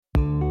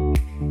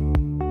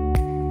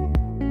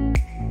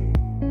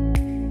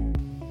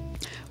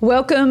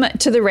Welcome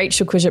to the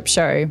Rachel Kushup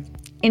Show.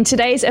 In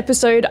today's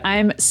episode,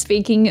 I'm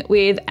speaking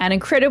with an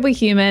incredibly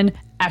human,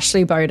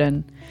 Ashley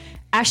Beaudin.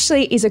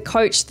 Ashley is a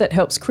coach that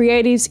helps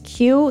creatives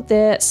heal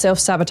their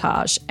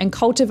self-sabotage and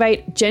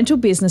cultivate gentle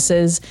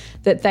businesses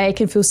that they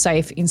can feel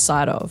safe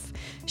inside of.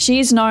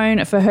 She is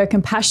known for her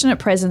compassionate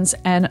presence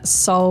and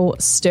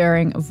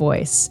soul-stirring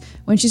voice.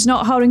 When she's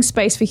not holding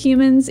space for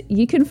humans,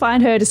 you can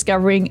find her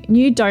discovering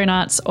new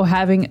donuts or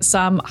having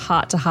some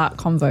heart-to-heart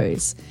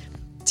convos.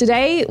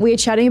 Today, we're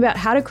chatting about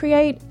how to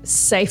create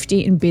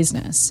safety in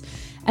business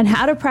and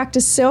how to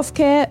practice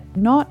self-care,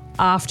 not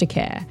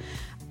aftercare.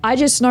 I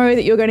just know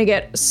that you're going to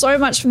get so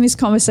much from this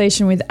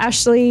conversation with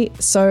Ashley,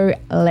 so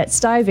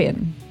let's dive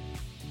in.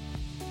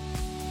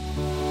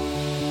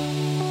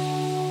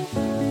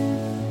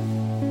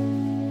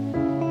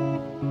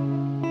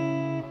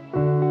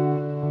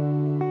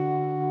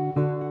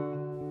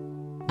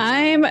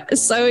 I'm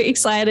so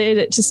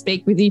excited to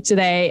speak with you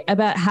today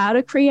about how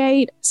to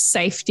create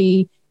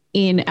safety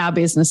in our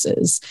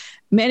businesses.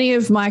 Many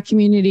of my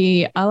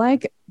community are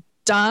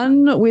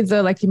done with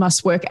the you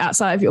must work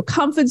outside of your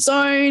comfort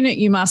zone,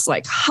 you must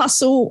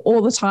hustle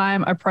all the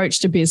time approach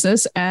to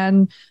business,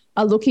 and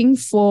are looking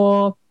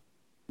for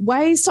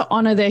ways to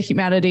honor their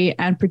humanity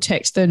and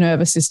protect their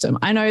nervous system.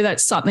 I know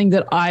that's something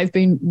that I've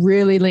been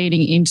really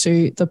leaning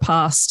into the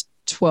past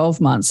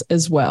 12 months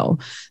as well.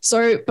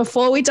 So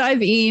before we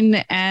dive in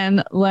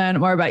and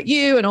learn more about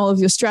you and all of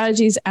your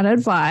strategies and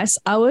advice,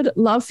 I would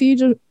love for you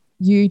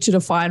to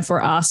define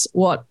for us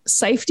what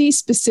safety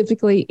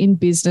specifically in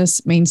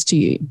business means to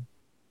you.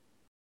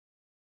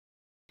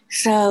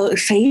 So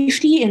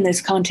safety in this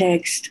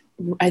context,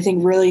 I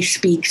think, really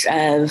speaks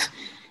of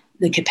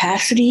the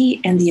capacity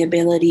and the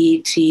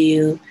ability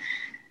to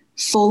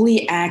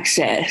fully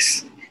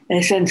access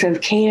a sense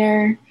of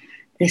care,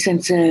 a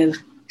sense of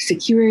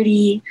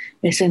security,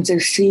 a sense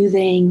of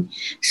soothing,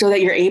 so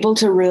that you're able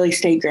to really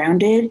stay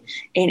grounded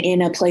and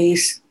in a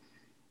place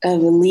of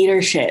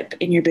leadership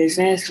in your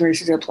business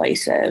versus a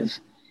place of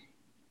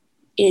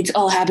it's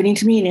all happening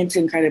to me and it's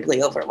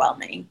incredibly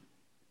overwhelming.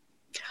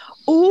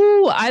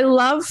 Oh, I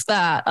love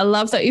that. I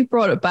love that you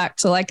brought it back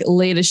to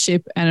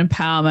leadership and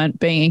empowerment,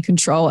 being in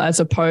control as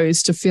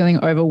opposed to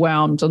feeling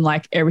overwhelmed and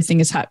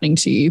everything is happening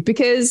to you.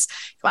 Because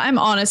if I'm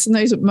honest, in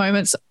those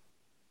moments,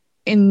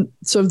 in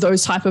sort of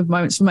those type of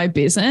moments for my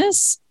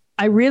business,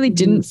 I really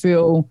didn't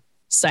feel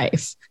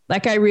safe.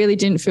 I really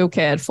didn't feel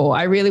cared for.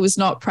 I really was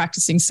not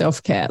practicing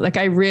self-care.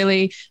 I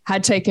really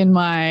had taken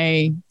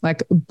my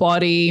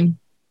body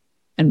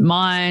and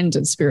mind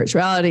and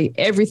spirituality,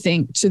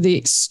 everything to the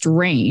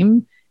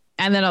extreme.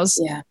 And then I was,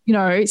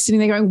 sitting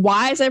there going,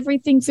 why is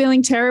everything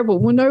feeling terrible?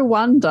 Well, no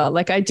wonder.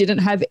 I didn't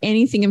have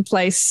anything in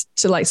place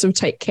to sort of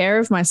take care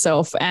of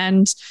myself.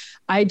 And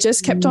I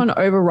just kept on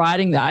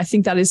overriding that. I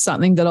think that is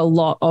something that a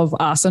lot of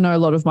us, I know a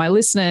lot of my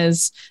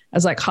listeners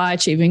as high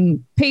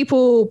achieving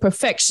people,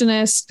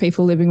 perfectionists,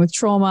 people living with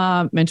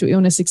trauma, mental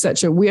illness,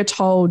 etc. We are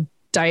told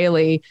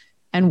daily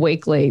and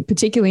weekly,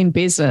 particularly in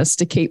business,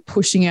 to keep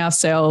pushing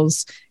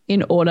ourselves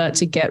in order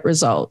to get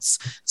results.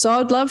 So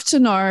I'd love to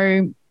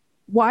know,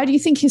 why do you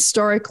think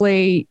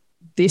historically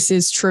this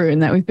is true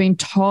and that we've been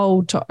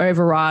told to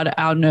override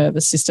our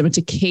nervous system and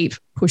to keep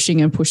pushing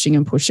and pushing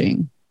and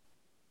pushing?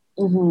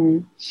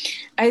 Mm-hmm.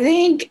 I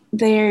think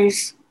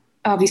there's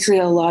obviously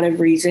a lot of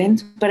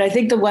reasons, but I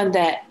think the one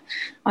that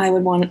I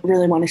would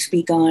really want to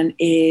speak on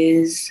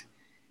is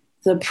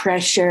the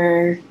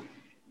pressure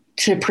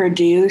to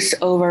produce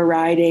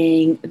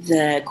overriding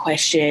the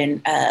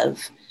question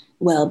of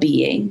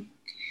well-being.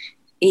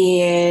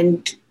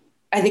 And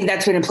I think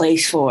that's been in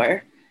place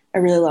for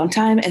a really long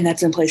time, and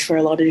that's in place for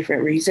a lot of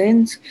different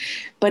reasons.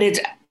 But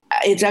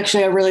it's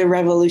actually a really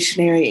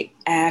revolutionary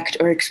act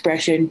or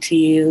expression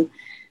to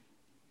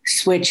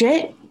switch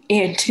it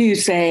and to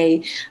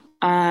say,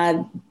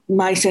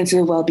 my sense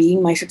of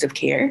well-being, my sense of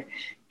care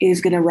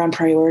is going to run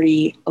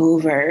priority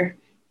over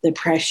the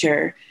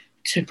pressure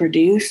to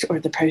produce or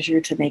the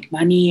pressure to make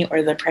money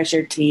or the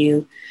pressure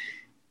to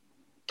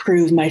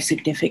prove my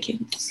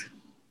significance.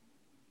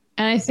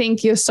 And I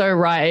think you're so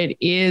right. It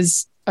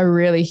is a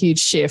really huge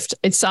shift.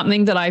 It's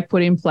something that I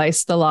put in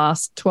place the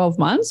last 12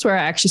 months where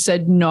I actually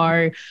said,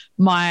 no,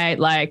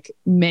 my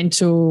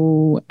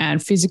mental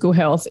and physical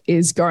health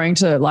is going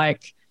to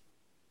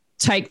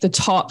take the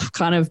top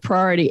kind of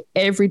priority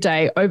every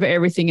day over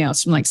everything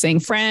else, from seeing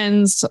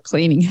friends to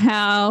cleaning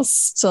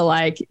house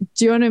to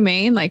do you know what I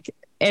mean?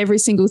 Every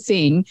single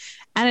thing.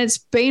 And it's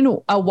been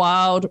a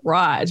wild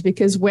ride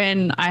because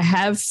when I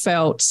have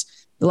felt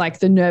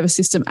the nervous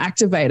system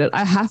activated,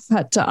 I have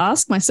had to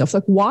ask myself,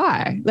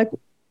 why?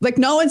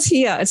 No one's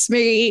here. It's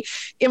me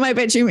in my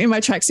bedroom, in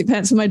my tracksuit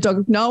pants with my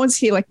dog. No one's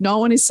here. No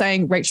one is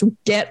saying, Rachel,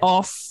 get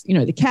off,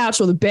 the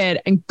couch or the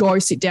bed and go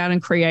sit down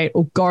and create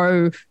or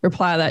go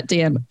reply to that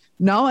DM.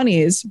 No one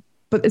is,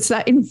 but it's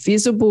that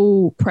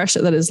invisible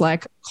pressure that is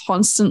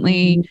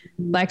constantly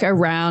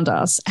around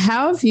us.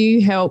 How have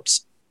you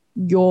helped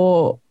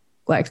your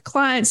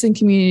clients and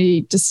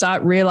community to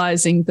start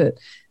realizing that,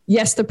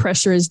 yes, the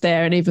pressure is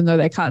there, and even though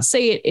they can't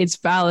see it, it's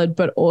valid,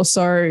 but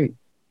also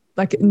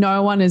like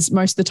no one is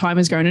most of the time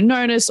is going to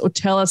notice or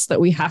tell us that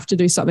we have to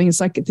do something. It's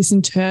like this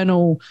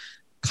internal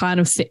kind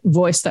of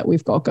voice that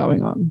we've got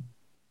going on.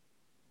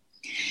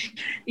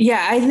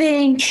 Yeah, I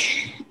think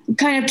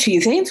kind of two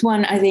things.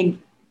 One, I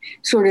think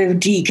sort of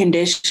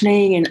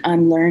deconditioning and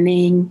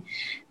unlearning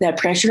that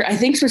pressure. I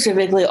think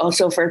specifically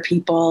also for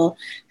people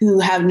who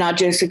have not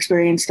just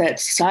experienced that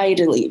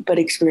societally, but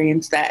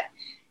experienced that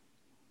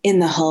in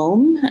the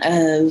home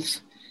of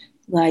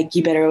like,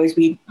 you better always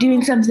be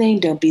doing something,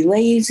 don't be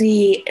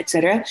lazy,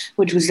 etc.,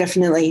 which was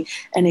definitely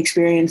an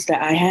experience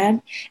that I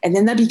had. And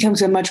then that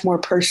becomes a much more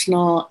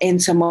personal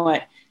and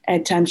somewhat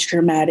at times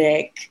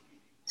traumatic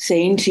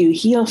thing to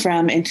heal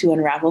from and to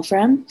unravel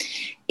from.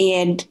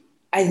 And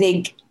I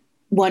think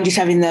one, just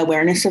having the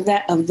awareness of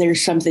that, of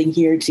there's something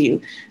here to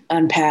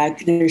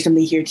unpack, there's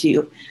something here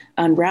to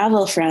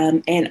unravel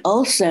from, and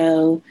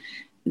also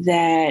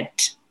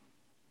that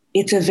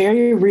it's a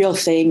very real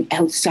thing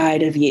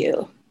outside of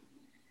you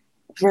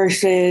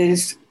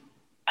versus,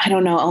 I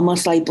don't know,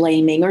 almost like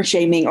blaming or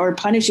shaming or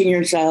punishing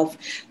yourself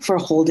for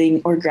holding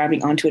or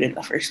grabbing onto it in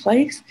the first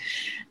place.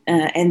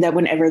 And that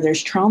whenever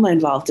there's trauma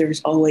involved,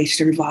 there's always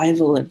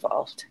survival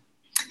involved.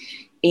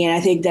 And I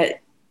think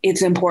that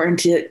it's important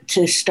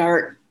to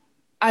start,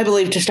 I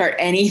believe, to start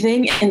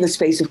anything in the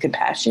space of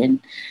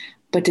compassion,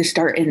 but to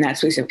start in that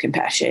space of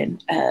compassion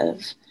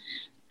of,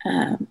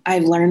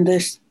 I've learned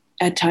this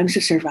at times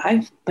to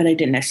survive, but I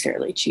didn't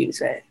necessarily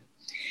choose it.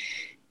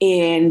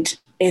 And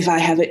if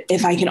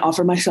I can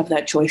offer myself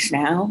that choice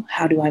now,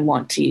 how do I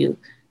want to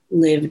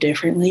live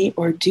differently?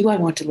 Or do I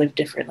want to live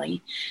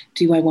differently?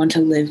 Do I want to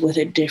live with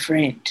a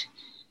different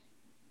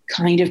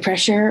kind of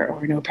pressure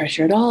or no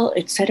pressure at all,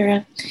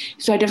 etc.?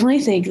 So I definitely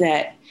think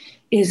that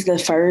is the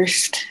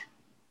first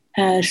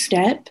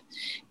step.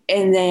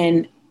 And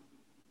then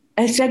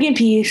a second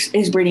piece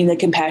is bringing the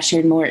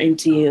compassion more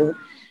into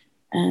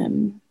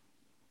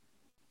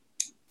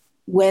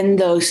when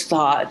those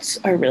thoughts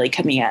are really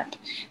coming up.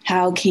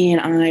 How can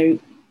I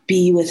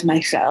be with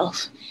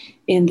myself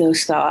in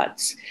those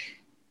thoughts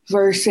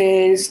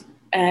versus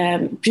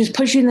just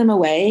pushing them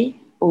away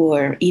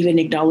or even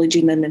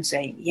acknowledging them and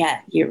saying,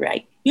 yeah, you're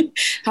right.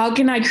 How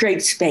can I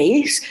create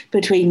space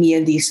between me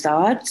and these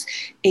thoughts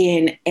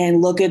and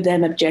look at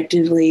them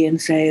objectively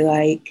and say,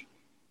 like,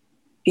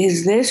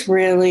 is this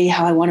really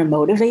how I want to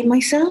motivate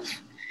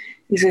myself?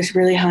 Is this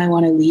really how I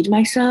want to lead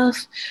myself?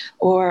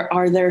 Or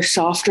are there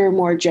softer,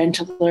 more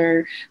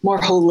gentler, more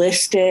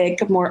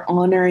holistic, more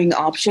honoring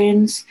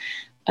options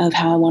of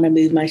how I want to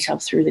move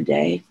myself through the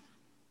day?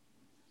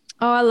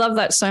 Oh, I love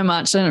that so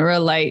much. And it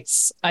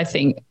relates, I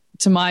think,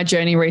 to my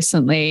journey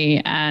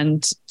recently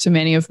and to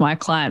many of my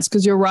clients.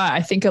 Because you're right.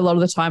 I think a lot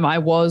of the time I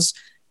was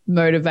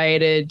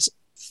motivated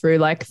through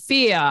like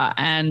fear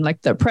and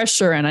like the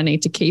pressure and I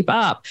need to keep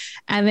up.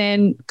 And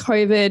then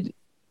COVID,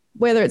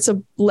 whether it's a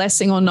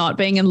blessing or not,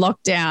 being in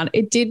lockdown,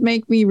 it did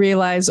make me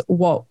realize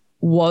what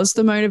was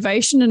the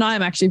motivation. And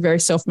I'm actually a very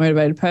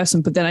self-motivated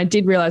person, but then I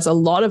did realize a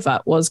lot of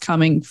it was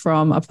coming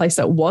from a place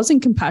that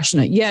wasn't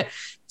compassionate. Yet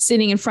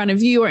sitting in front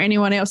of you or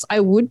anyone else, I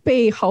would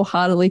be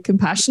wholeheartedly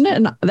compassionate.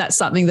 And that's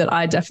something that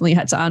I definitely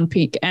had to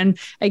unpick. And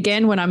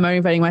again, when I'm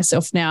motivating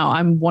myself now,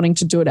 I'm wanting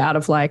to do it out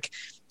of like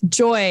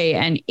joy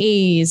and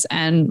ease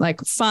and like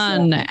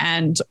fun. Yeah.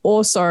 And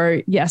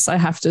also, yes, I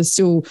have to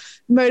still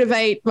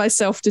motivate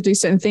myself to do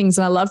certain things.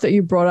 And I love that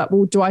you brought up,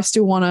 well, do I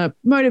still want to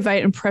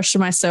motivate and pressure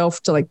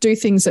myself to like do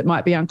things that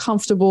might be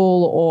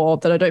uncomfortable or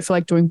that I don't feel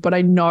like doing, but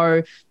I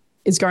know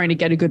is going to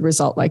get a good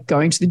result, like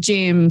going to the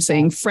gym,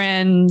 seeing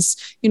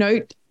friends, you know,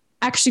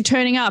 actually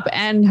turning up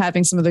and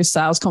having some of those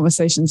sales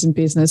conversations in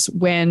business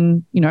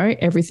when, you know,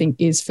 everything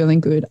is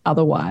feeling good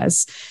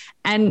otherwise.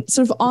 And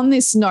sort of on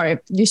this note,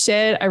 you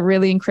shared a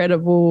really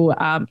incredible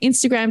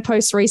Instagram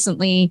post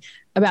recently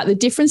about the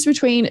difference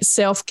between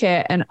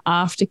self-care and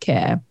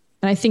aftercare.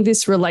 And I think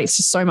this relates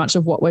to so much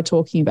of what we're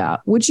talking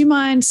about. Would you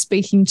mind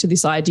speaking to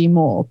this idea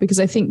more? Because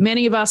I think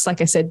many of us,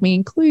 like I said, me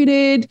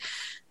included,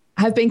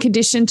 have been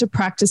conditioned to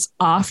practice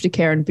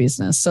aftercare in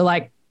business. So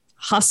like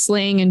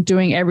hustling and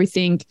doing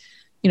everything,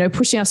 you know,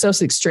 pushing ourselves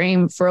to the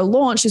extreme for a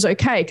launch is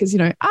okay because, you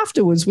know,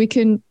 afterwards we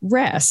can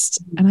rest.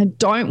 And I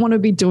don't want to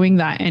be doing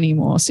that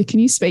anymore. So can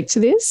you speak to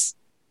this?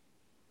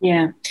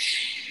 Yeah.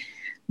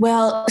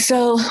 Well,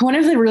 so one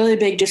of the really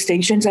big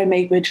distinctions I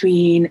make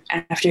between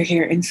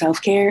aftercare and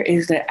self-care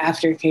is that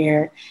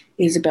aftercare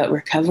is about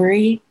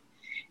recovery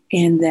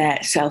and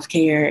that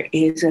self-care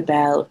is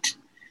about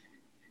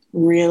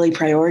really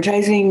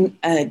prioritizing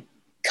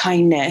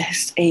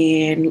kindness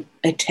and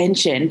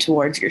attention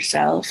towards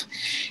yourself.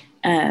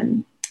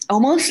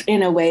 Almost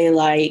in a way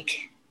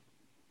like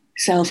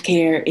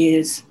self-care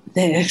is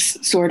this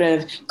sort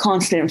of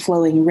constant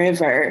flowing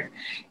river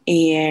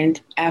and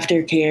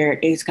aftercare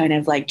is kind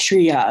of like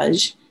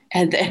triage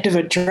at the end of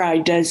a dry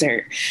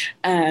desert.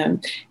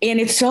 And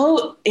it's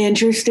so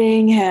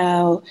interesting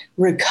how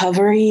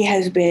recovery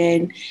has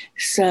been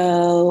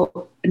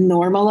so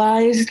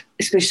normalized,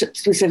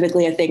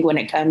 specifically, I think, when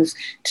it comes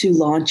to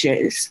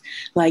launches.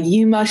 Like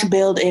you must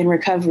build in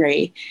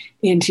recovery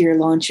into your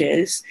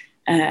launches.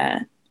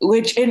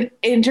 which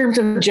in terms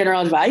of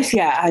general advice,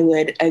 yeah, I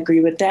would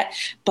agree with that.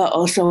 But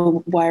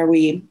also, why are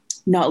we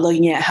not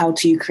looking at how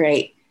to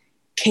create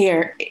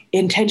care,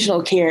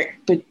 intentional care,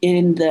 but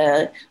in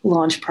the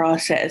launch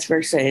process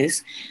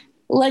versus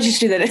let's just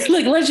do that.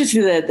 Like, let's just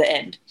do that at the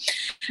end.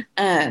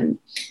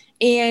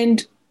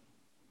 And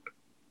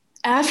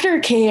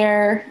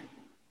aftercare,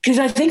 because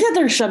I think that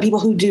there's some people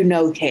who do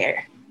no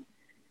care.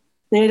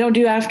 They don't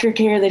do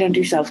aftercare. They don't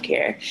do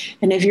self-care.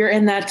 And if you're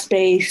in that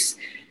space,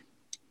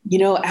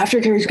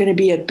 aftercare is going to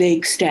be a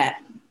big step.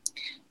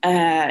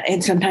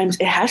 And sometimes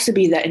it has to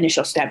be that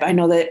initial step. I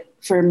know that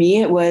for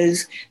me, it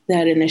was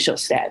that initial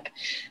step.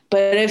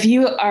 But if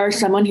you are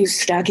someone who's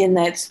stuck in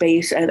that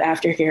space of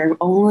aftercare, of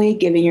only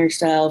giving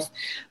yourself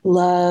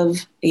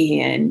love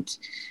and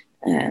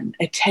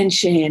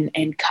attention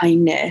and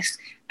kindness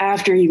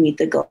after you meet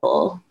the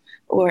goal,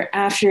 or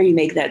after you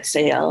make that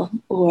sale,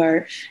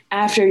 or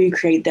after you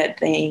create that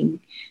thing,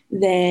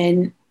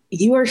 then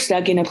you are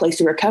stuck in a place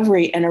of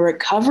recovery. And a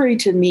recovery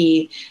to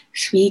me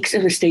speaks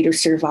of a state of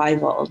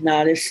survival,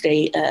 not a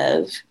state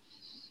of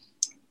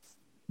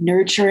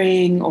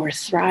nurturing or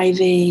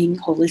thriving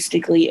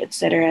holistically,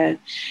 etc.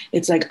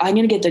 It's like, I'm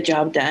going to get the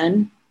job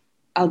done.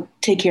 I'll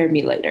take care of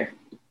me later.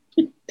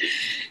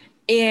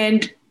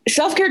 And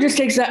self-care just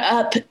takes that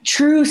up.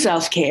 True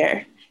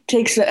self-care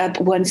takes it up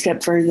one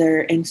step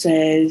further and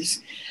says,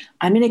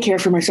 I'm going to care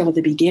for myself at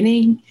the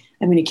beginning.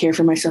 I'm going to care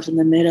for myself in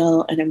the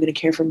middle, and I'm going to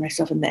care for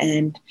myself in the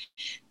end.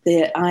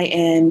 That I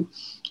am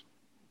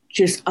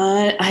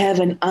I have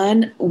an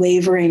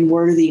unwavering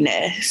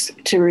worthiness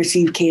to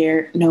receive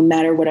care, no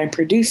matter what I'm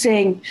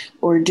producing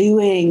or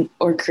doing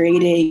or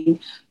creating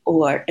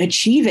or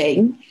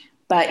achieving,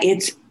 but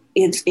it's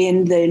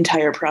in the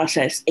entire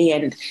process.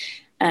 And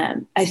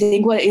I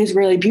think what is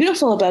really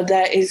beautiful about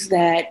that is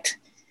that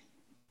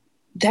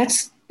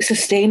that's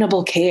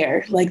sustainable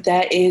care. Like,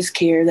 that is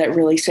care that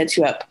really sets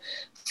you up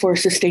for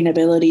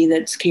sustainability.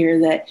 That's care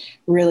that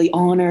really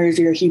honors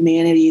your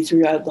humanity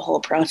throughout the whole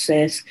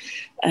process.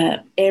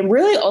 And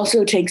really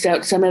also takes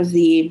out some of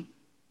the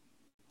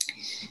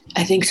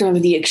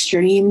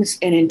extremes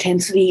and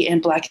intensity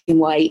and black and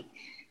white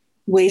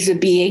ways of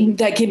being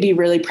that can be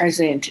really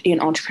present in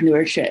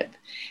entrepreneurship.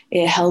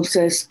 It helps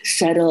us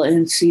settle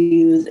and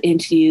soothe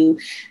into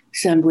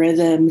some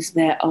rhythms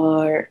that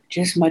are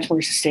just much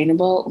more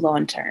sustainable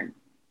long-term.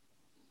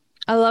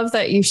 I love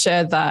that you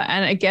shared that.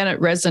 And again,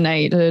 it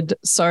resonated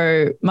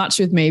so much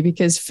with me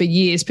because for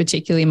years,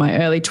 particularly in my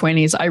early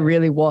 20s, I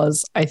really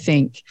was, I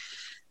think,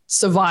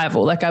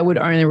 survival. Like, I would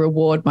only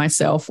reward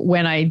myself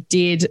when I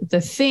did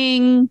the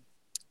thing,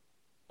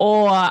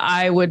 or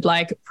I would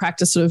like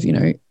practice sort of,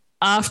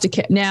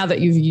 aftercare. Now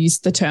that you've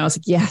used the term, I was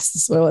like, yes,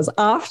 this is what it was,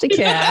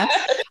 aftercare.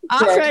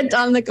 After I'd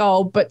done the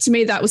goal. But to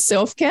me, that was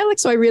self-care. Like,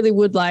 so I really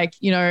would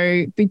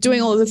be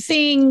doing all of the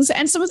things.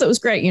 And some of it was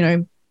great,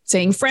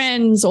 seeing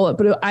friends, all that,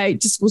 but I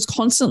just was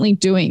constantly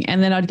doing.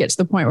 And then I'd get to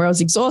the point where I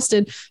was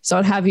exhausted. So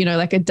I'd have,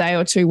 like a day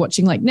or two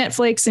watching like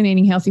Netflix and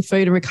eating healthy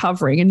food and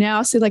recovering. And now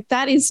I see like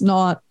that is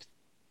not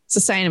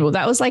sustainable.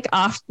 That was like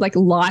life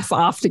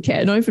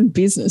aftercare, not even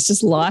business,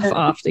 just life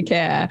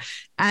aftercare.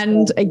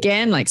 And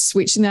again, like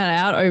switching that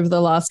out over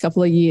the last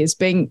couple of years,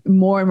 being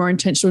more and more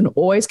intentional and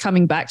always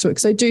coming back to it.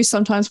 Because I do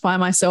sometimes find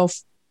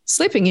myself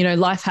slipping,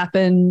 life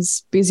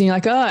happens, busy,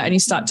 and you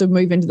start to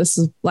move into this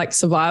like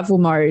survival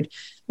mode,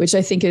 which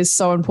I think is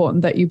so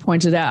important that you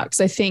pointed out.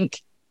 Because I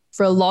think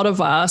for a lot of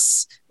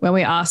us, when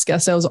we ask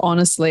ourselves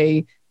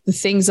honestly, the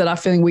things that are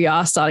feeling, we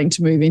are starting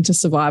to move into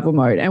survival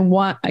mode. And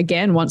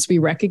once we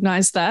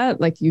recognize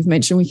that, like you've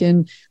mentioned, we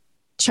can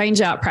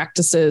change our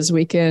practices.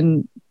 We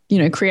can,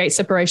 create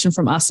separation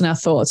from us and our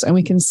thoughts, and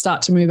we can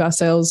start to move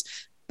ourselves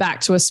back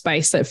to a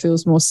space that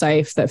feels more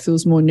safe, that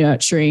feels more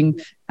nurturing,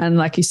 and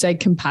like you said,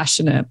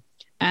 compassionate.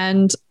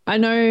 And I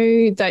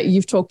know that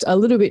you've talked a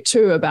little bit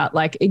too about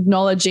like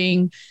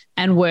acknowledging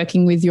and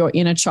working with your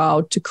inner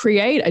child to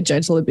create a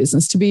gentler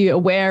business, to be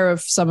aware of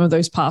some of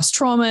those past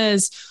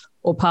traumas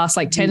or past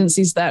like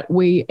tendencies that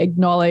we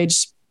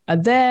acknowledge are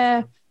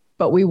there,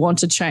 but we want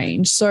to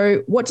change.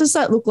 So what does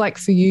that look like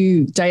for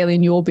you daily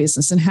in your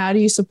business, and how do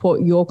you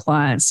support your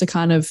clients to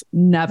kind of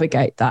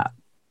navigate that?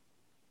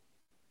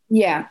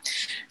 Yeah.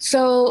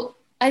 So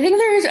I think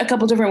there's a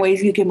couple different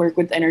ways you can work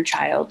with the inner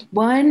child.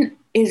 One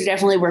is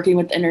definitely working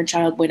with the inner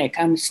child when it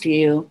comes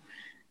to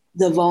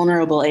the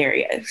vulnerable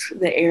areas,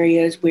 the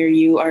areas where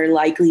you are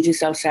likely to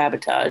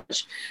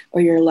self-sabotage or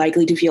you're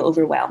likely to feel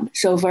overwhelmed.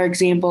 So for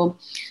example,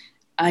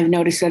 I've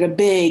noticed that a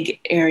big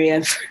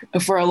area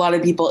for a lot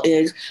of people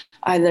is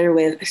either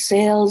with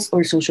sales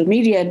or social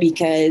media,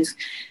 because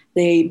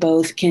they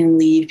both can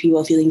leave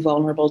people feeling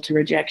vulnerable to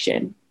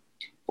rejection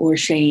or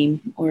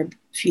shame or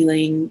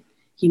feeling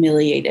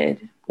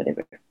humiliated,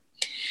 whatever.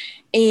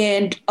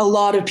 And a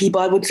lot of people,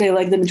 I would say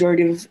like the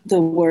majority of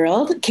the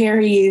world,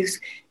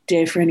 carries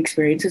different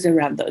experiences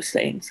around those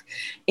things.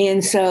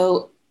 And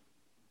so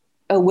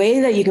a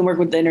way that you can work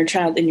with the inner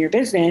child in your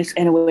business,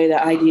 and a way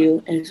that I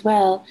do as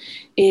well,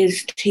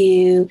 is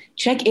to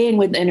check in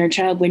with the inner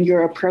child when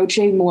you're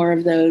approaching more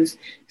of those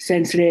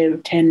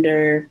sensitive,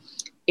 tender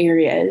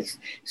areas.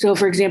 So,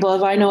 for example,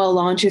 if I know a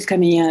launch is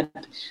coming up,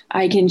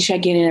 I can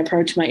check in and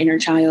approach my inner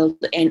child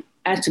and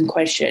ask some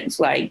questions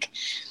like,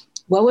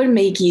 what would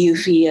make you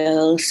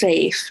feel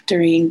safe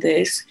during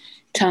this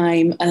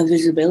time of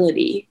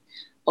visibility?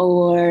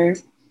 Or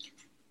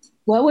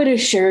what would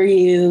assure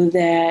you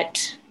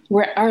that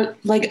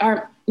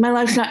my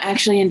life's not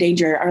actually in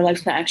danger? Our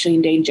life's not actually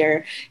in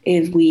danger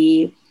if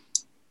we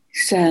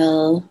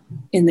sell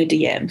in the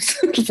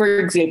DMs, for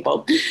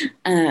example,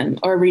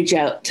 or reach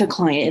out to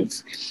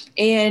clients,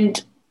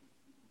 and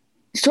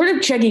sort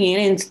of checking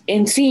in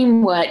and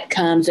seeing what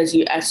comes as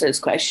you ask those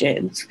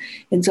questions.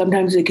 And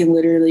sometimes it can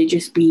literally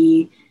just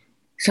be,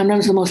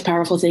 sometimes the most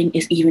powerful thing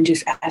is even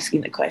just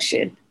asking the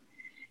question,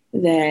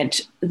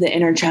 that the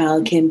inner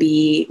child can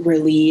be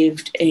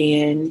relieved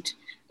and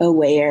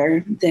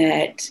aware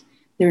that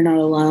they're not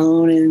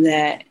alone and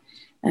that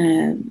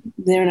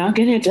they're not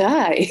going to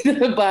die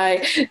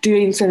by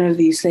doing some of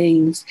these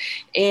things.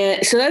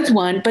 And so that's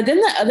one. But then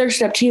the other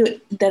step too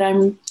that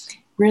I'm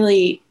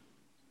really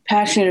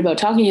passionate about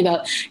talking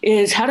about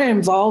is how to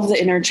involve the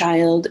inner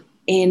child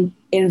and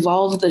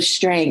involve the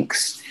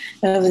strengths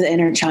of the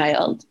inner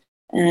child.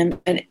 And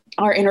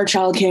our inner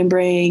child can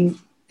bring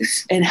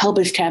and help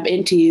us tap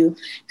into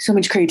so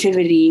much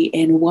creativity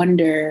and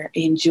wonder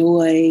and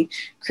joy,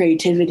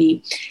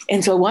 creativity.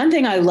 And so one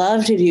thing I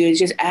love to do is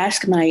just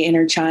ask my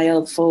inner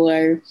child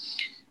for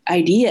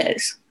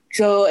ideas.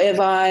 So if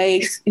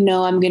I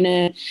know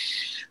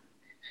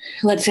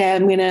let's say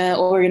I'm going to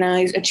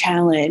organize a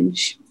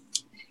challenge,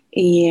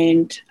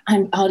 and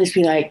I'll just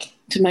be like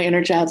to my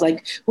inner child,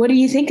 like, what do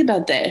you think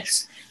about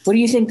this? What do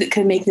you think that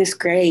could make this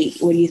great?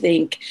 What do you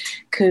think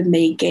could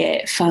make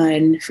it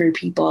fun for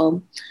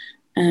people?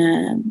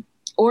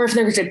 Or if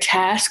there's a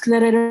task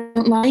that I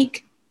don't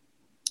like,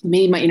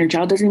 maybe my inner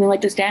child doesn't even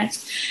like this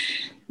task,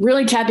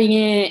 really tapping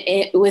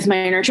in with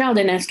my inner child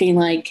and asking,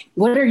 like,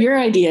 what are your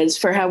ideas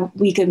for how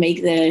we could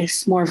make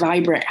this more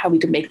vibrant, how we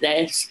could make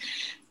this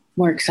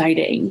more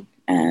exciting,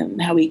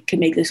 how we could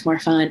make this more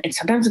fun. And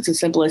sometimes it's the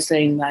simplest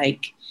thing,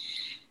 like,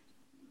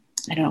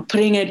 I don't know,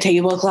 putting a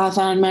tablecloth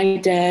on my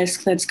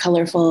desk that's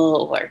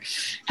colorful, or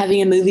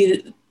having a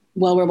movie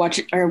while we're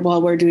watching or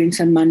while we're doing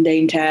some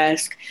mundane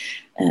task.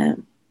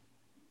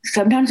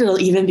 Sometimes it'll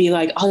even be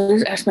like, I'll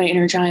just ask my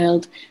inner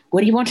child,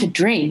 what do you want to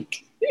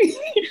drink?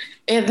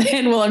 And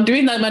then while I'm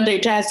doing that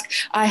mundane task,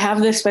 I have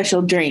this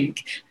special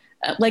drink,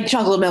 like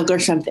chocolate milk or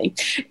something.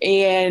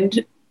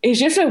 And it's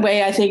just a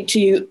way, I think,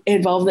 to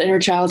involve the inner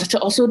child, to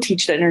also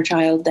teach the inner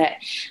child that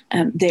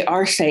they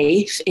are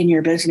safe in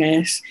your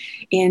business,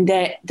 and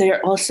that they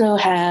also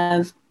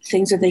have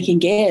things that they can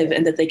give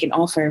and that they can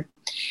offer.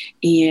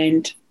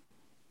 And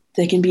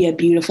they can be a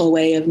beautiful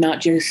way of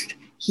not just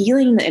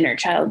healing the inner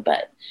child,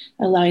 but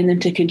allowing them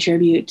to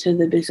contribute to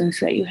the business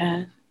that you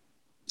have.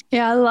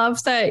 Yeah, I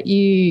love that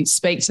you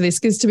speak to this,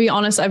 because to be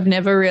honest, I've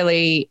never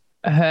really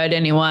heard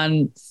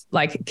anyone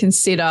like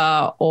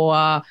consider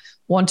or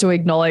want to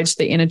acknowledge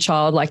the inner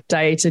child like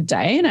day to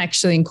day and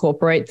actually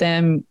incorporate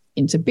them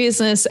into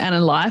business and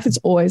in life. It's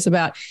always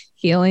about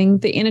healing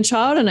the inner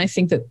child. And I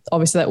think that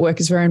obviously that work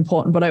is very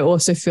important, but I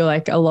also feel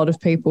like a lot of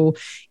people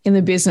in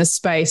the business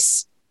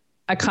space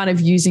are kind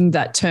of using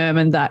that term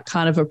and that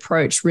kind of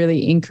approach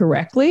really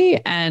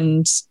incorrectly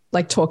and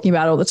like talking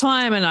about it all the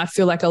time. And I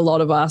feel like a lot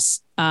of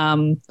us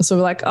sort of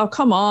like, oh,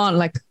 come on,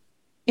 like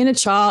inner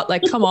child,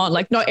 like, come on,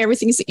 like not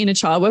everything is the inner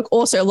child work.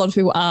 Also, a lot of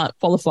people aren't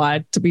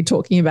qualified to be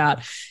talking about,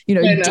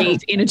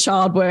 deep inner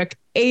child work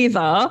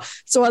either.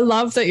 So I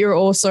love that you're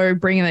also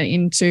bringing that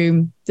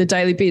into the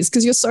daily biz,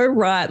 because you're so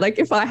right. Like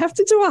if I have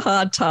to do a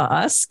hard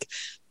task,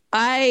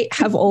 I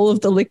have all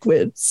of the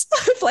liquids,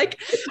 like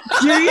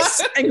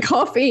juice and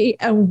coffee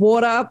and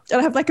water. And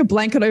I have like a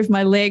blanket over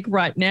my leg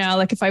right now.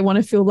 Like if I want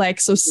to feel like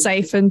so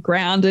safe and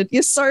grounded,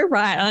 you're so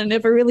right. I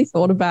never really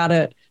thought about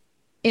it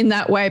in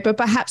that way, but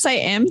perhaps I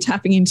am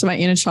tapping into my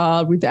inner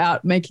child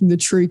without making the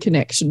true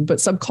connection,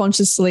 but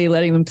subconsciously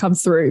letting them come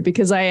through,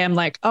 because I am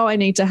like, oh, I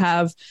need to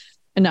have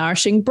a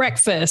nourishing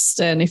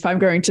breakfast. And if I'm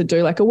going to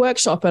do like a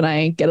workshop and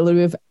I get a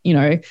little bit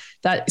of,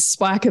 that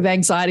spike of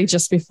anxiety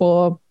just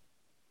before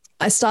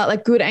I start,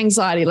 like good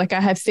anxiety, like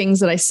I have things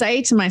that I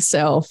say to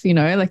myself,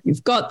 like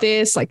you've got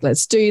this, like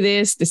let's do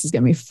this. This is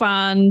going to be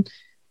fun,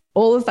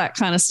 all of that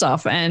kind of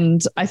stuff.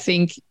 And I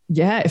think,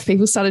 if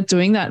people started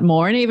doing that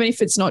more, and even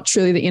if it's not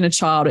truly the inner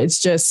child, it's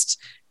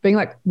just being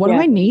like, what do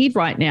I need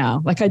right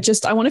now? Like,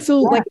 I want to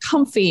feel like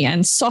comfy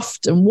and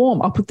soft and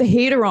warm. I'll put the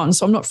heater on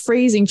so I'm not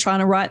freezing trying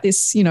to write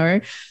this,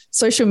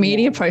 social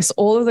media post,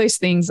 all of those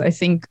things. I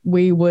think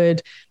we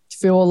would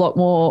feel a lot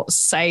more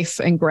safe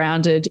and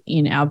grounded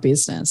in our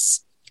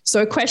business.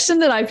 So a question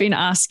that I've been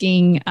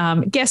asking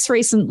guests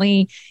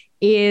recently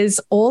is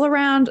all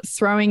around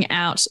throwing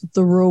out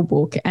the rule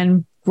book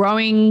and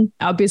growing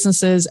our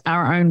businesses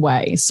our own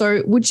way.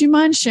 So would you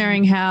mind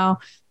sharing how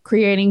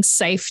creating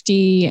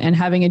safety and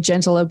having a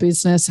gentler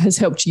business has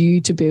helped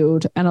you to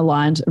build an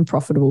aligned and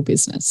profitable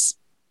business?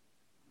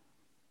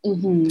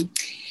 Mm-hmm.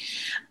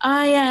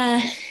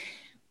 I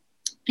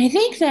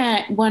think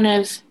that one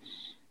of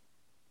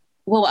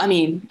well, I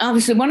mean,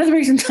 obviously, one of the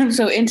reasons I'm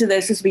so into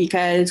this is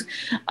because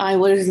I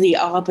was the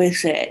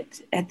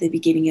opposite at the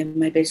beginning of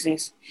my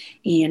business.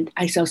 And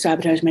I self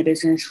sabotaged my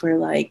business for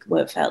like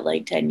what felt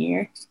like 10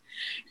 years.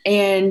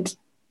 And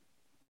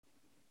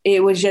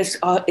it was just,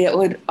 it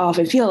would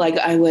often feel like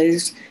I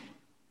was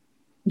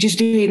just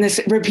doing this,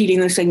 repeating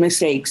the same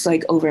mistakes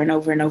like over and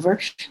over and over,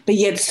 but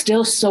yet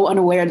still so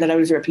unaware that I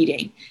was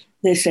repeating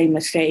the same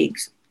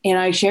mistakes. And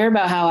I share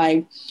about how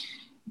I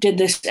did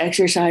this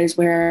exercise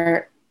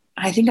where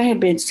I think I had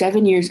been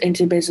 7 years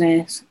into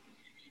business,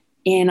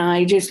 and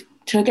I just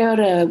took out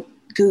a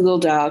Google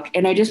Doc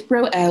and I just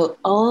wrote out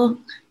all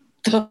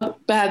the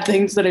bad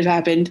things that had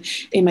happened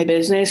in my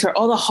business, or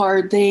all the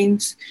hard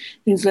things,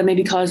 things that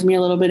maybe caused me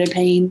a little bit of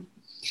pain.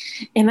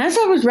 And as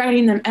I was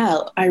writing them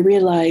out, I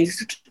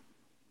realized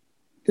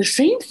the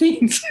same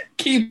things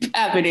keep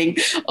happening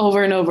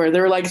over and over.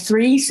 There were like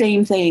three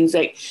same things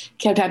that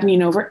kept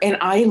happening over, and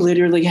I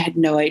literally had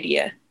no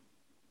idea.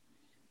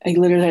 I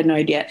literally had no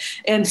idea.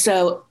 And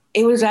so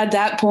it was at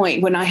that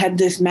point when I had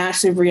this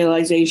massive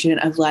realization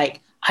of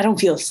like, I don't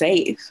feel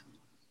safe.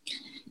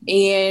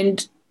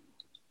 And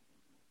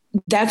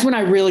that's when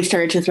I really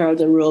started to throw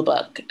the rule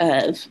book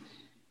of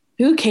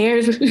who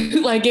cares?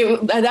 Like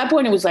at that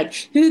point, it was like,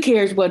 who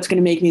cares what's going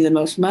to make me the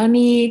most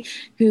money?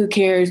 Who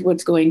cares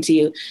what's going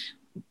to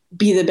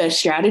be the best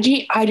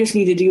strategy? I just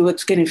need to do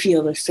what's going to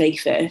feel the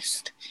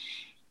safest.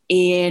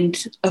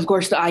 And of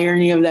course, the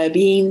irony of that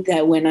being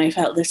that when I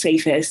felt the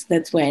safest,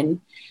 that's when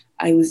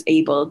I was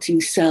able to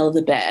sell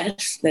the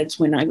best. That's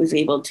when I was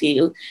able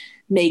to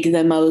make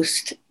the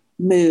most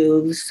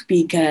moves,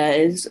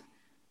 because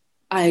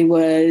I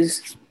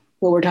was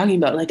what we're talking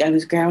about. Like I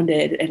was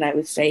grounded and I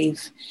was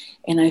safe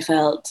and I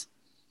felt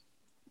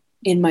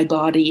in my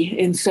body.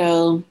 And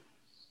so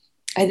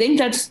I think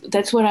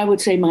that's what I would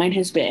say mine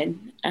has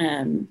been.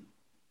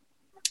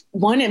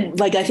 One,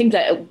 like I think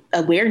that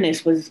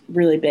awareness was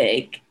really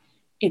big.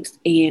 It's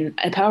a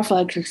powerful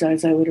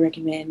exercise I would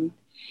recommend.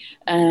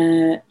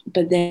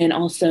 But then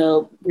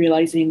also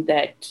realizing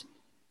that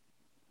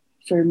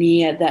for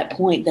me at that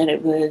point that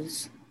it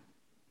was,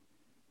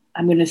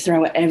 I'm going to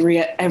throw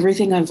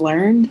everything I've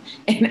learned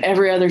and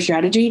every other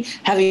strategy,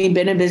 having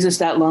been in business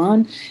that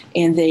long,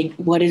 and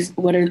what is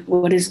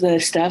the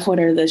stuff? What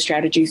are the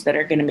strategies that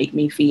are going to make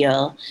me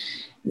feel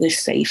the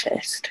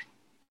safest?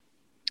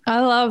 I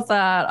love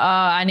that.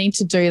 I need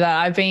to do that.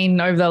 I've been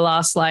over the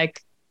last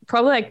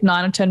probably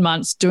 9 or 10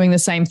 months doing the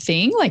same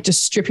thing, like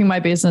just stripping my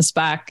business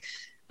back,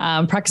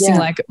 practicing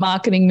like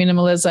marketing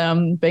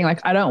minimalism, being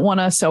like, I don't want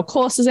to sell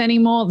courses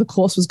anymore. The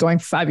course was going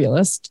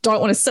fabulous. Don't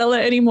want to sell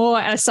it anymore.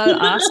 And I started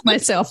asking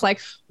myself,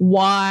 like,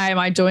 why am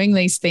I doing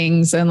these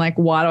things? And like,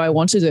 why do I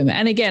want to do them?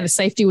 And again,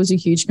 safety was a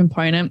huge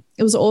component.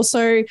 It was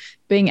also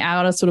being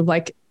able to sort of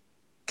like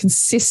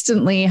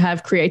consistently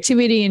have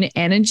creativity and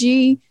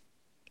energy,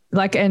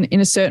 like, and in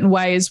a certain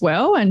way as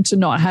well, and to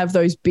not have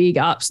those big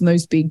ups and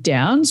those big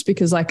downs,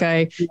 because like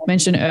I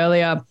mentioned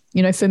earlier,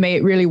 you know, for me,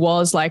 it really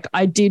was like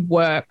I did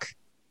work,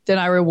 then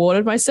I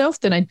rewarded myself,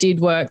 then I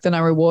did work, then I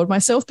rewarded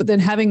myself. But then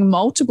having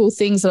multiple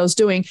things that I was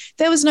doing,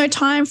 there was no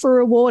time for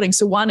rewarding.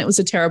 So one, it was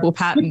a terrible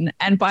pattern.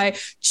 And by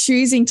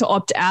choosing to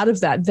opt out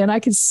of that, then I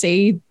could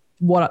see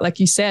what, like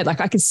you said, like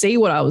I could see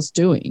what I was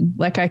doing.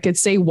 Like I could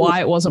see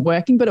why it wasn't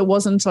working, but it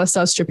wasn't until I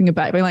started stripping it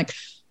back, being like,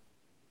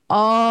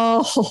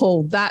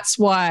 oh, that's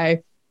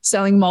why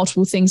selling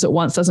multiple things at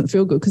once doesn't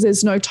feel good, because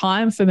there's no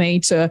time for me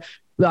to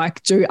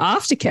like do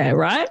aftercare,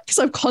 right? Because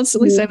I'm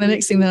constantly saying the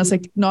next thing. Then I was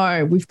like,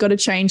 no, we've got to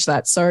change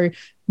that. So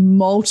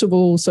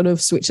multiple sort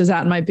of switches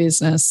out in my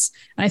business.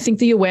 And I think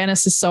the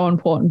awareness is so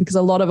important, because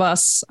a lot of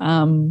us,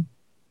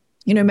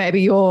 you know,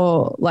 maybe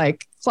your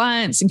like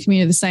clients and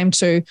community the same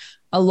too.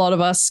 A lot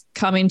of us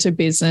come into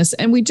business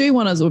and we do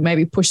want to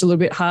maybe push a little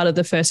bit harder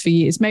the first few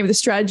years. Maybe the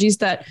strategies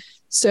that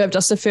served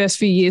us the first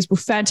few years were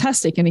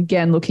fantastic. And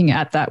again, looking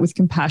at that with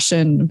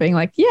compassion and being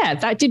like, yeah,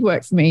 that did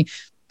work for me.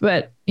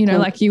 But, you know,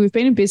 like you, we've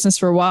been in business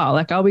for a while.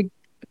 Like I'll be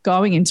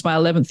going into my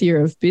 11th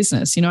year of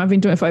business. You know, I've been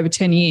doing it for over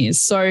 10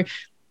 years. So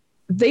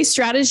these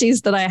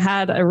strategies that I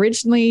had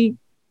originally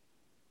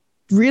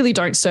really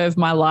don't serve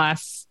my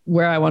life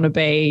where I want to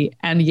be.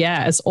 And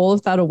yeah, it's all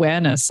of that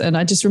awareness. And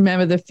I just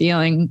remember the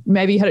feeling,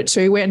 maybe you had it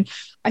too, when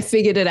I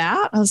figured it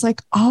out. I was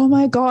like, oh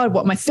my God,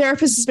 what my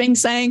therapist has been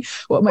saying,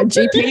 what my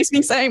GP has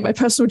been saying, my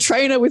personal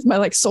trainer with my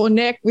like sore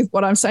neck, with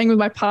what I'm saying with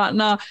my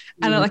partner.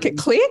 And like it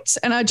clicked.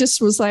 And I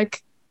just was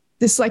like,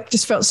 this like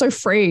just felt so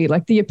free,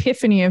 like the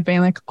epiphany of being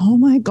like, oh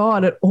my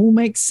God, it all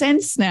makes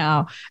sense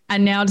now.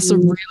 And now just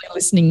really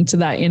listening to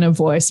that inner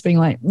voice being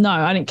like, no,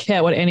 I don't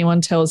care what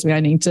anyone tells me I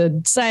need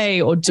to say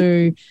or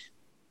do.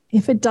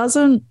 If it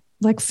doesn't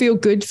like feel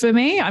good for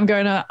me, I'm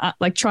going to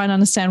like try and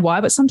understand why.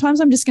 But sometimes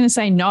I'm just going to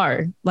say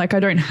no. Like I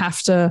don't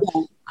have to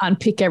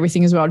unpick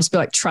everything as well. I'll just be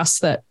like,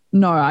 trust that,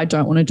 no, I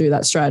don't want to do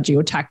that strategy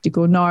or tactic,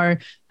 or no, I'm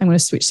going to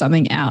switch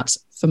something out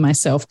for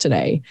myself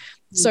today.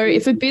 So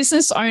if a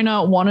business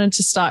owner wanted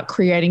to start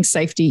creating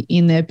safety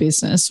in their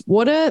business,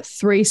 what are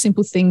 3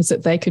 simple things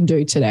that they can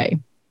do today?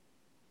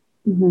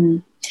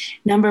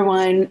 Number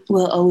one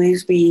will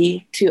always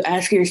be to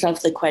ask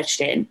yourself the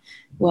question,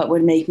 what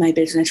would make my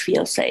business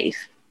feel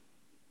safe.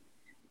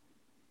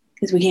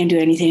 Because we can't do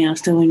anything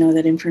else till we know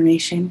that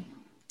information.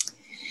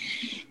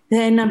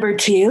 Then number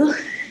 2,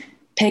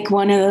 pick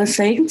one of those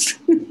things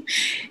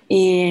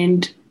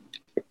and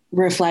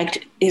reflect,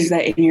 is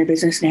that in your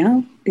business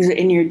now? Is it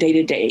in your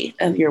day-to-day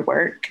of your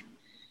work?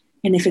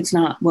 And if it's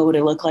not, what would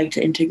it look like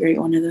to integrate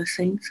one of those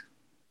things?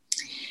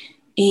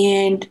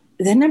 And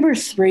then number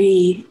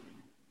 3,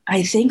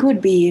 I think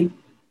would be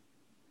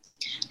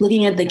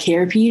looking at the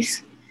care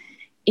piece.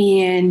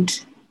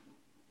 And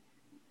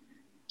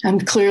I'm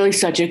clearly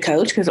such a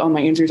coach because all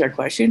my answers are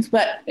questions,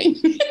 but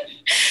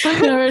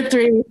number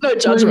 3 no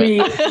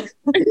judgment.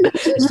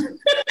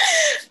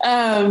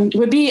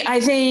 Would be, I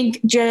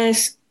think,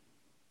 just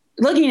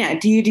looking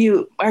at,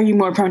 are you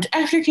more prone to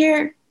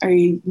aftercare? Are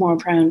you more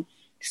prone to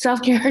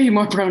self-care? Are you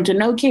more prone to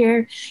no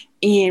care?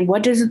 And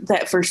what does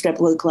that first step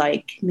look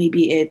like?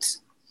 Maybe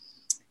it's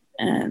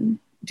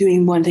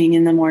doing one thing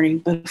in the morning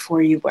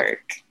before you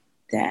work.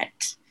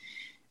 That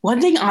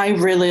one thing I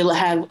really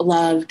have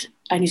loved,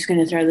 I'm just going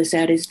to throw this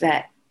out, is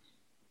that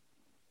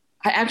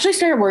I actually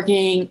started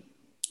working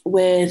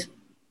with,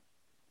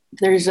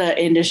 there's an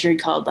industry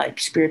called like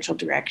spiritual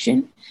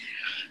direction.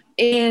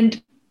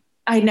 And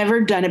I'd never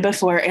done it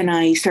before. And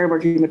I started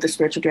working with the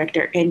spiritual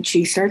director, and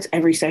she starts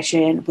every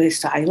session with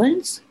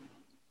silence.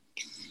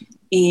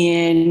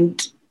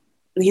 And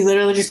we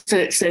literally just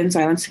sit in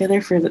silence together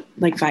for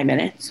like 5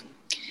 minutes.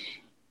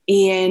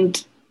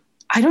 And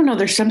I don't know,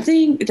 there's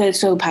something that's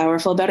so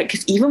powerful about it,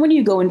 because even when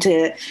you go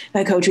into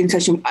a coaching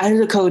session as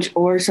a coach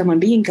or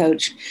someone being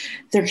coached,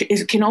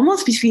 can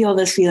almost feel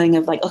this feeling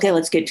of like, okay,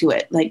 let's get to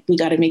it. Like, we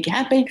got to make it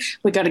happen.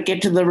 We got to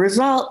get to the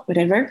result,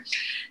 whatever.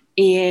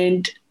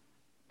 And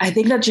I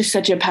think that's just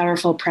such a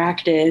powerful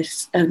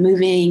practice of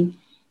moving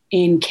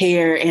in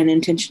care and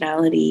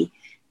intentionality,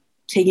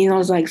 taking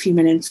those like few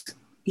minutes,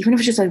 even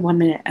if it's just like 1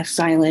 minute of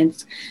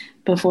silence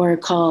before a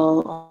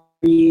call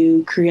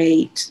you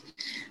create,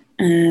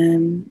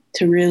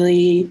 to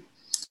really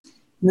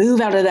move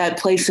out of that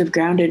place of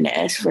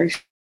groundedness for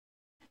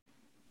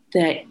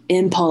that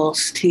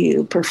impulse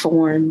to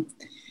perform.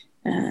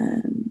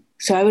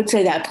 So I would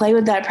say that play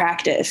with that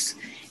practice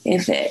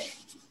if it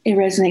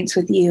resonates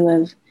with you,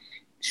 of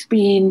just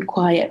being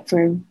quiet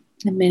for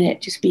a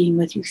minute, just being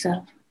with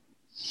yourself.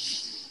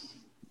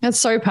 That's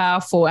so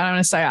powerful. And I'm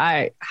going to say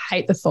I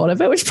hate the thought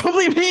of it, which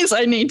probably means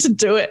I need to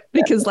do it,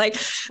 because like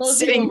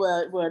sitting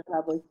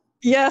probably.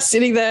 Yeah,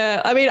 sitting there.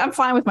 I mean, I'm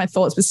fine with my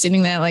thoughts, but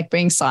sitting there, like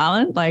being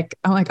silent, like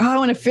I'm like, oh, I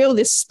want to fill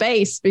this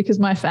space, because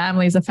my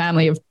family is a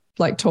family of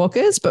like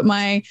talkers, but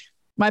my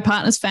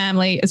partner's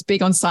family is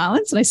big on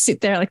silence. And I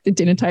sit there at like the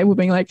dinner table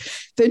being like,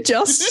 they're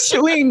just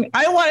chewing.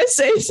 I want to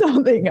say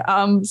something.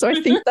 So I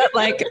think that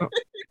like,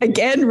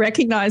 again,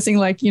 recognizing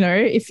like,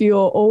 if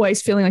you're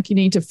always feeling like you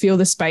need to fill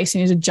the space,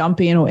 you need to jump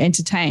in or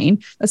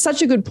entertain, that's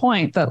such a good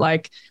point, that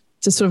like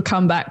to sort of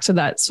come back to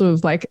that sort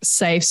of like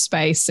safe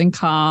space and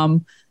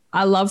calm.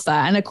 I love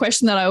that. And a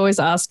question that I always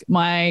ask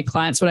my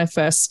clients when I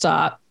first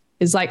start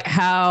is like,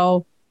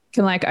 how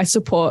can like I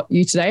support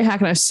you today? How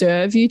can I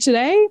serve you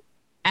today?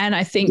 And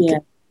I think,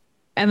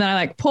 and then I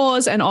like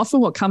pause, and often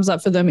what comes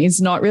up for them is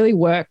not really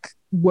work,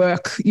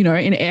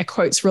 in air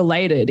quotes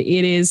related.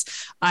 It is,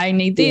 I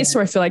need this,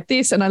 or I feel like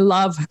this. And I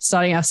love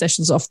starting our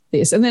sessions off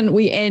this. And then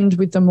we end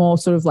with the more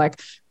sort of like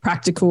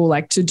practical,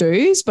 like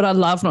to-dos, but I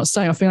love not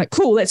starting off being like,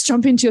 cool, let's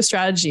jump into your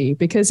strategy.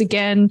 Because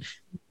again,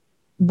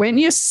 when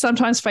you're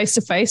sometimes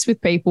face-to-face with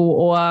people,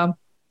 or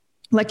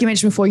like you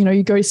mentioned before,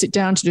 you go to sit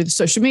down to do the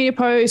social media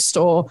post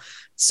or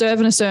serve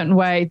in a certain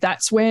way,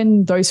 that's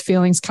when those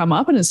feelings come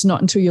up. And it's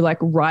not until you're like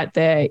right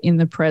there in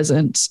the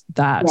present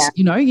that,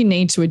 you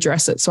need to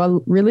address it. So I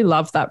really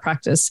love that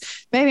practice.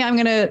 Maybe I'm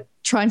going to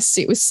try and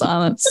sit with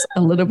silence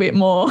a little bit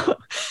more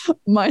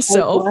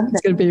myself.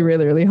 It's going to be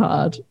really, really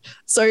hard.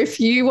 So if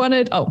you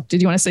wanted,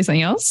 did you want to say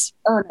something else?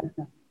 Oh,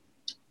 no.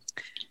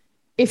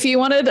 If you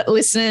wanted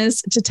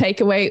listeners to take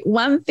away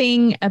one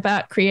thing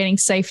about creating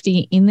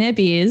safety in their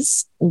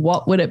biz,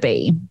 what would it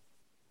be?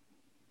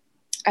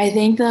 I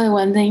think the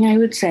one thing I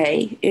would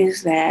say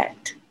is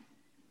that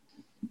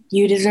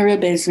you deserve a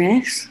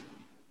business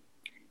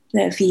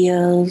that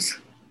feels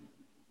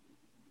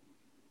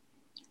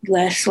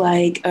less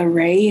like a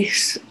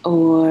race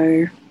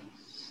or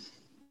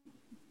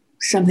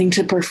something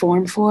to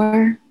perform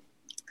for,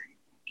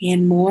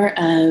 and more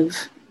of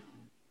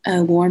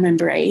a warm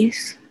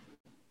embrace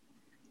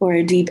or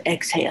a deep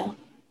exhale.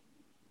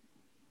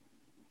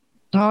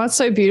 Oh, it's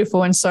so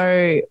beautiful and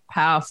so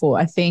powerful.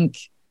 I think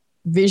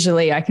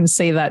visually I can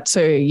see that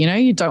too.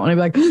 You don't want to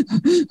be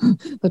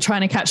like, they're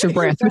trying to catch your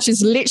breath, which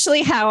is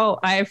literally how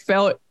I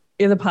felt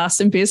in the past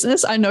in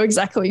business. I know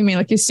exactly what you mean.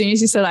 Like as soon as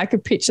you said, I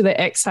could picture the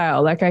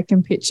exhale, like I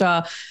can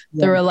picture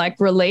the like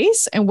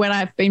release. And when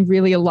I've been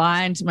really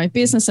aligned to my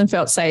business and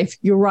felt safe,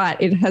 you're right.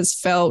 It has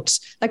felt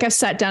like I've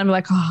sat down and been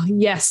like, oh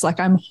yes, like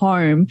I'm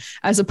home,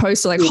 as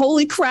opposed to like,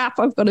 holy crap,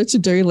 I've got a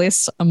to-do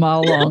list a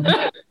mile long.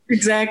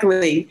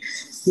 Exactly.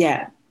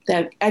 Yeah.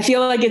 That I feel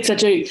like it's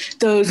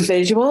those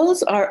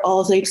visuals are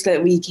all things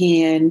that we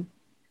can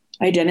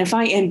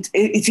identify. And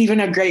it's even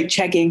a great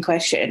check-in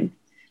question.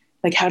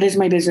 like, how does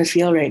my business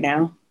feel right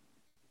now?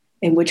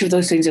 And which of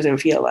those things does it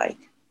feel like?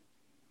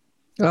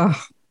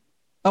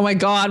 Oh my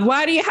God,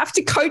 why do you have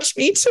to coach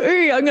me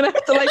too? I'm going to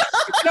have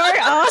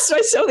to ask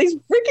myself these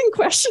freaking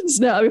questions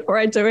now before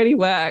I do any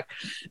work.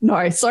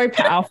 No, so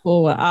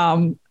powerful.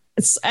 And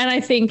I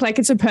think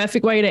it's a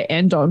perfect way to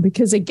end on,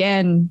 because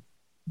again,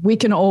 we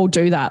can all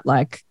do that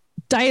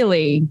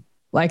daily,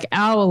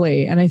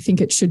 hourly. And I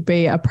think it should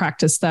be a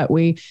practice that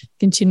we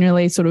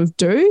continually sort of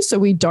do, so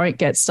we don't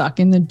get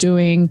stuck in the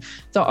doing,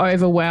 the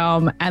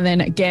overwhelm, and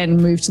then again,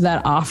 move to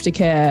that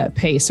aftercare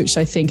piece, which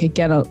I think,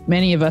 again,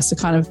 many of us are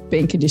kind of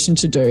being conditioned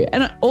to do.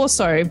 And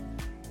also,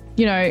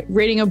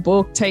 reading a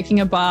book, taking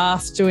a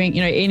bath, doing,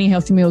 eating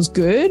healthy meals,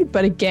 good.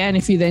 But again,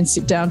 if you then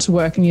sit down to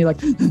work and you're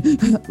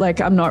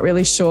I'm not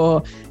really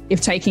sure if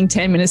taking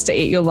 10 minutes to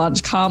eat your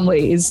lunch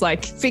calmly is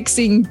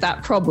fixing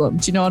that problem.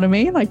 Do you know what I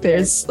mean? There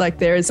is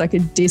a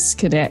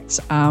disconnect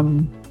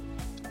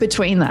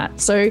between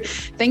that. So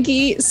thank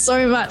you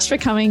so much for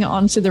coming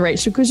on to the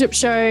Rachel Kushup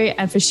Show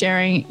and for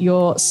sharing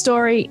your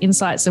story,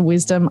 insights, and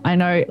wisdom. I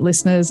know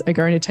listeners are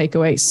going to take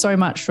away so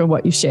much from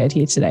what you shared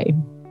here today.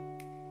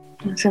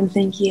 Awesome.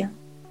 Thank you.